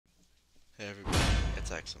Hey everybody, it's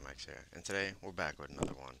XMX here, and today we're back with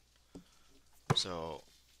another one. So,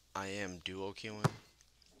 I am duo queuing.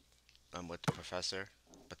 I'm with the professor,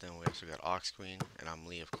 but then we also got Ox Queen, and I'm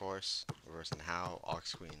Lee, of course. We're versing How,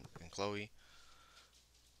 Ox Queen, and Chloe.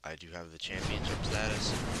 I do have the championship status,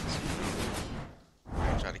 so I'm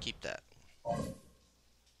gonna try to keep that.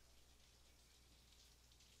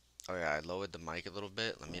 Oh yeah, I lowered the mic a little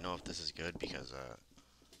bit. Let me know if this is good because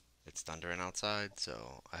it's thundering outside,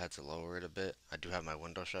 so I had to lower it a bit. I do have my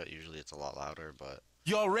window shut. Usually it's a lot louder, but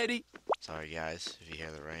Y'all ready? sorry guys if you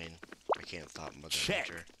hear the rain. I can't stop Mother Check.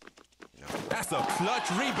 Nature. You know. That's a clutch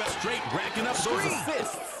rebound. Straight racking up those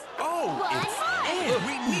assists. Oh, it's in.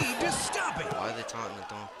 We need to stop it. Why are they taunting the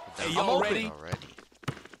dome? Hey, y'all ready? Already.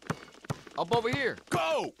 Up over here.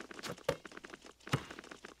 Go!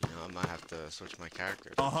 You know, I might have to switch my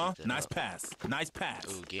character. Nice pass. Nice pass.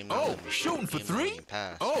 Ooh, game Oh, not shooting for three?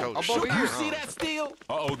 Pass. Oh, Coach, up over here. You see that steal?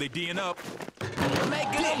 Uh-oh, they D'ing up.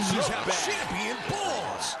 Making them look bad. Champion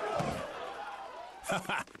balls.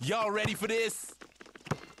 Y'all ready for this?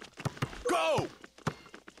 Go!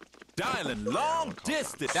 Dialing long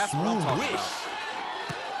distance. That's what I'm talking about.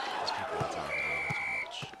 These people are talking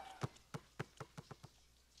too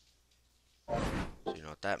much. So you know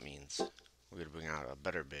what that means? We're gonna bring out a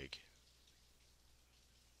better big.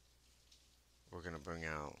 We're gonna bring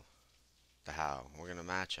out the How. We're gonna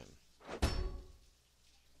match him.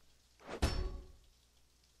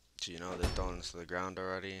 So you know they're throwing us to the ground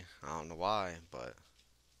already. I don't know why, but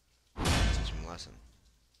teach him a lesson.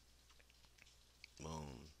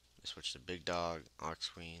 Boom. They switched to Big Dog, Ox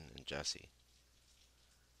Queen, and Jesse.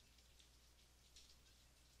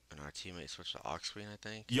 And our teammate switched to Ox Queen, I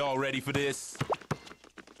think. Y'all ready for this?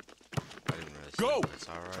 I didn't really see Go! it, but it's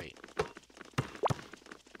alright.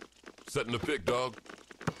 Setting the pick, dog.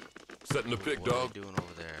 Setting the pick, What dog. are they doing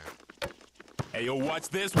over there? Hey, yo, watch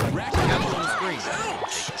this. Racking up on the screen.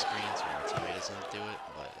 Take the screen so our teammate doesn't do it,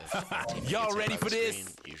 but if our teammate Y'all gets hit ready by for the this?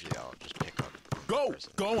 screen, usually I'll just pick up on the Go!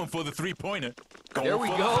 person. Going for the three-pointer. There we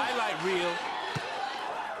for go. The highlight reel.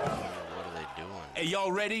 What are they doing? Hey,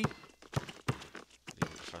 y'all ready? Leaving the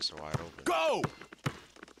professor wide open. Go!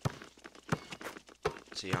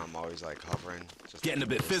 See how I'm always like hovering? Just Getting a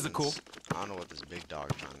bit distance. physical. I don't know what this big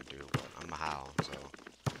dog's trying to do, but I'm a How, so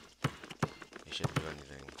he shouldn't do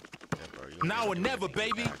anything. Yeah, bro, you Now or never,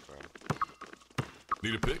 baby. Back, bro.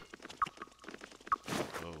 Need a pick?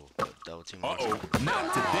 Oh, double team. Uh-oh,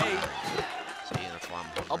 not today. See, that's why I'm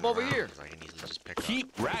hovering Up over around, here. 'cause I can easily just pick up.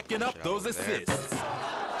 Keep racking up Shit those over there. assists.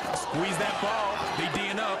 Squeeze that ball. They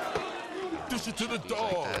D'ing up. Dish it to the These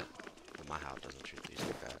like dog. that. But my How doesn't treat these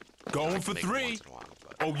like that. I Going can for make them three. once in a while,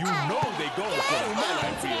 but Oh, you know they going for the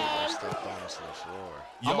highlight reel. they're still throwing us to the floor.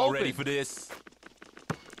 Y'all open. ready for this?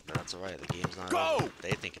 But that's alright. The game's not Go! over.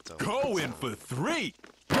 They think it's over. Going for three.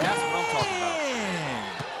 That's what I'm talking about.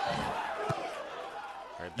 Man.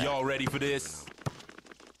 Right back. Y'all ready for this?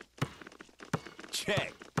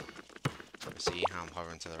 Check. See how I'm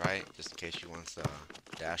hovering to the right? Just in case she wants to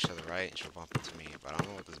dash to the right and she'll bump into me. But I don't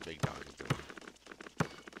know what this big dog is doing.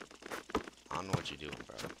 I don't know what you're doing,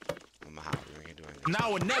 bro. I'm a How. You ain't doing anything.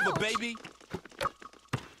 Now or never, baby.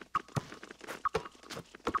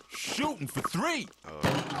 Shooting for three.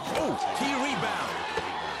 Oh, key rebound.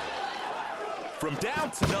 From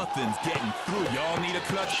down to nothing's getting through. Y'all need a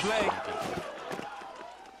clutch play.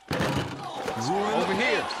 Over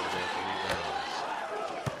here.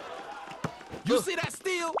 You see that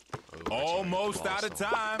steal? Almost out of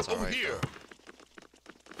time. Over Here.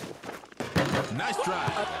 Nice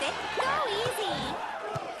drive. Go easy.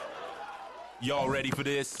 Y'all ready for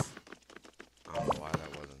this? I don't know why that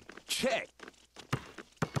wasn't. Check.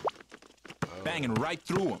 Oh, Banging right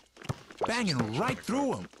through him. Banging right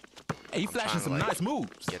through him. Hey, he I'm flashing trying to, some like, nice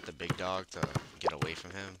moves. Get the big dog to get away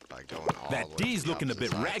from him by going all the way That to D's the looking a opposite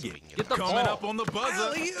bit side so ragged. we can Get the the Coming ball. up on the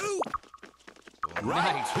buzzer. boom.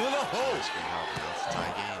 Right Nice. to the hole. Screen help. Now it's a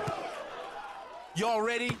tie game. Y'all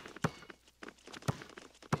ready?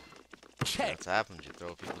 Check. That's what happens. You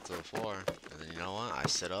throw people to the floor, and then you know what? I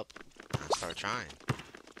sit up and I start trying.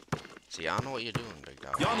 See, I don't know what you're doing, big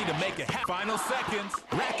dog. Y'all need to make it final seconds.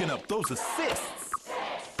 Racking up those assists.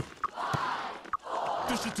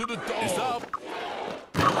 Dish it to the dog. It's up.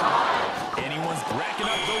 Anyone's racking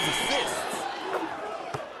up those assists.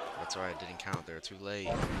 That's right. It didn't count. They were too late.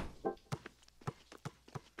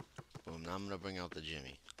 Boom. Now I'm gonna bring out the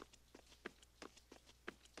Jimmy.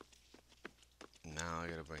 Now I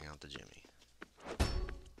gotta bring out the Jimmy.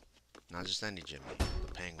 Not just any Jimmy.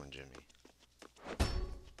 The Penguin Jimmy.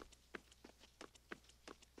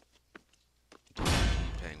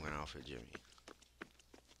 Penguin outfit Jimmy.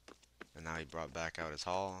 And now he brought back out his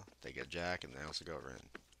haul. They get Jack and they also go Rin.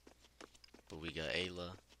 But we got Ayla,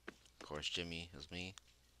 of course Jimmy is me,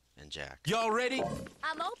 and Jack. Y'all ready?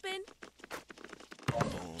 I'm open.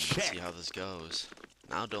 Boom. Let's Check. see how this goes.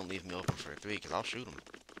 Now don't leave me open for a 3, because I'll shoot him.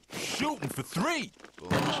 Shooting for 3. Boom.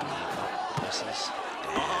 Misses.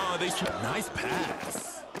 They shoot. Nice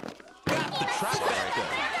pass. Got the trifecta.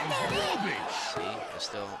 See?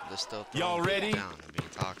 They're still throwing Y'all people ready? down and being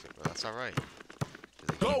toxic, but that's alright.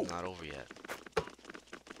 The Go. game's not over yet.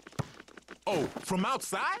 Oh, from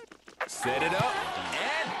outside? Set it up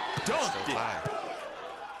and Still dunked it. tied.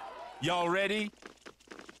 Y'all ready?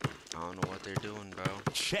 I don't know what they're doing, bro.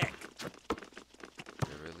 Check.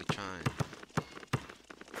 They're really trying.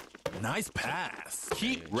 Nice pass.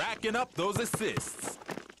 Keep racking up those assists.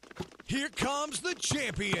 Here comes the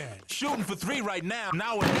champion. Shooting for 3 right now.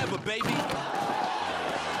 Now or never, baby. They got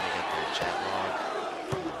their chat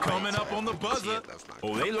log. Coming up on the See buzzer. it? That's not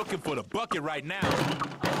Oh, good. they looking for the bucket right now.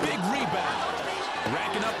 Big rebound.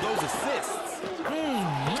 Racking up those assists.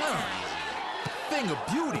 Thing of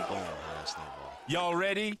beauty. Boom. High snowball. Y'all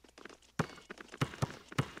ready?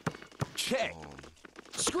 Check. Boom.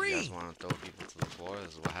 You Screen. guys want to throw people to the floor?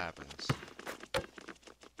 This is what happens.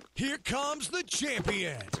 Here comes the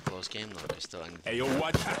champion. It's a close game, though. There's still anything. Hey, yo,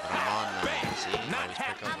 watch. But I'm on now. Bang. See? Not Always pick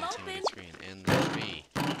happy. up I'm the team open. gets screen. In the 3.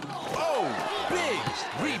 Oh, big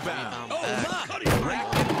rebound. Oh,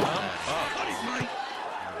 Racking them up.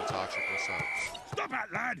 Never toxic. What's up? Stop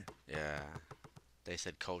that, lad. Yeah. They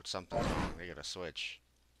said coach something's wrong. They gotta switch.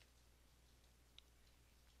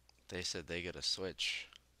 They said they gotta switch.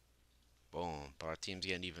 Boom. But our team's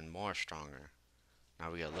getting even more stronger.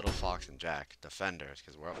 Now we got Little Fox and Jack, defenders,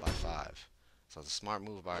 because we're up by 5. So it's a smart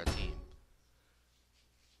move by our team.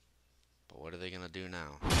 But what are they gonna do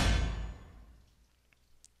now?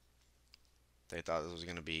 They thought this was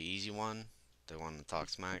gonna be an easy one. They wanted to talk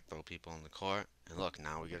smack, throw people on the court. And look,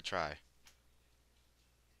 now we gotta try.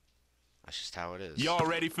 That's just how it is. Y'all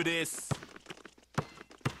ready for this?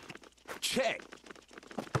 Check.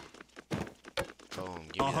 Boom,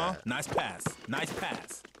 give me that. Nice pass. Nice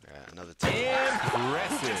pass. Yeah, another team.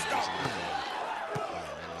 Impressive.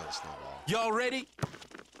 Another snowball. Y'all ready?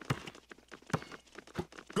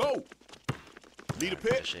 Go. Need a Yeah,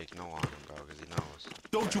 pick? Shake no on him, bro, because he knows.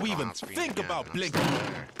 Don't you even On screen think again, about and I'm blinking. still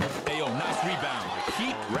there. Hey, yo, nice rebound.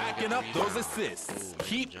 Keep Oh, racking get up the those rebound. assists. Ooh,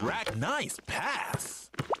 Keep jump. rack. Nice pass.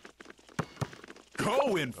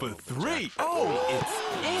 Going for Oh, 3. Jack. Oh,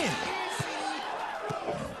 it's in.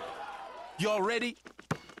 Y'all ready?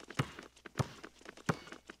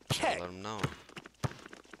 Check. Let him know.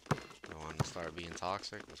 They want to start being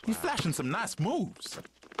toxic. That's what He's happens. flashing some nice moves.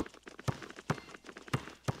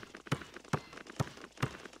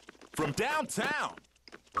 From downtown.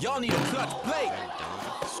 Y'all need a clutch play. They're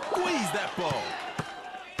done. Squeeze that ball.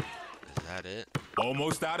 Is that it?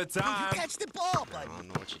 Almost out of time. Catch the ball, I don't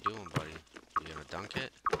know what you're doing, buddy. You gonna dunk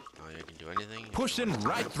it? Oh, you can do anything? You Pushing can-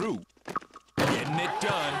 right through. Getting it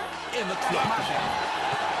done in the clutch.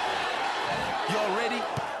 Y'all ready?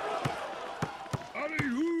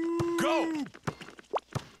 Go.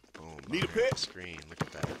 Boom. Need a bummer. pick? Screen. Look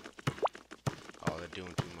at that. Oh, they're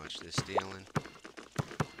doing too much. They're stealing.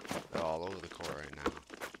 They're all over the court right now.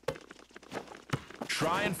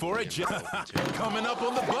 Trying for a Yeah, jump. open too. Coming up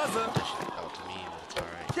on the buzzer. Dish it out to me, but it's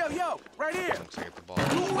alright. Yo, right here. Looks like I get the ball. What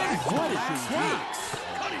it takes.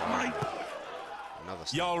 Cut it, mate. Another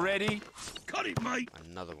snap. Y'all ready? Cut it, mate.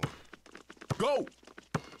 Another one. Go.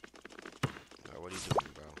 Alright, what are you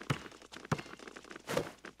doing, bro?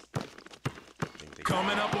 Think they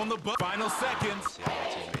Coming up on the buzzer. Final seconds. See how our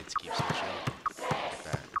teammates keep switching? Look at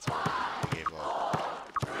that. It's over. They gave up.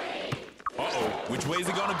 Uh-oh. Which way is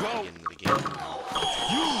it gonna go? Get into the game now.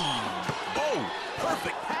 Oh,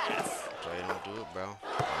 perfect pass. So you don't do it, bro. I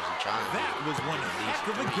wasn't trying. That was one heck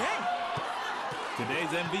of a game.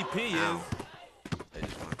 Today's MVP Now, is they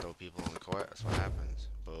just want to throw people on the court. That's what happens.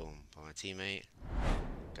 Boom. But my teammate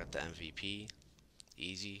got the MVP.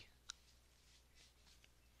 Easy.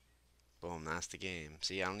 Boom. That's the game.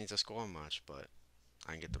 See, I don't need to score much, but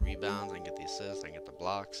I can get the rebounds. I can get the assists. I can get the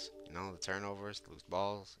blocks. You know, the turnovers, loose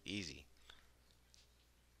balls. Easy.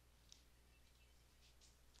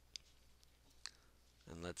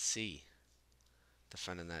 And let's see.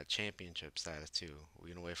 Defending that championship status too. We're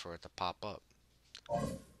gonna wait for it to pop up.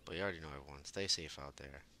 But you already know everyone. Stay safe out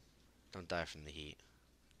there. Don't die from the heat.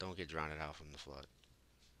 Don't get drowned out from the flood.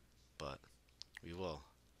 But we will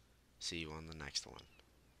see you on the next one.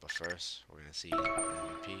 But first, we're gonna see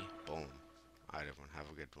MVP. Boom. Alright everyone, have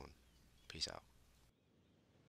a good one. Peace out.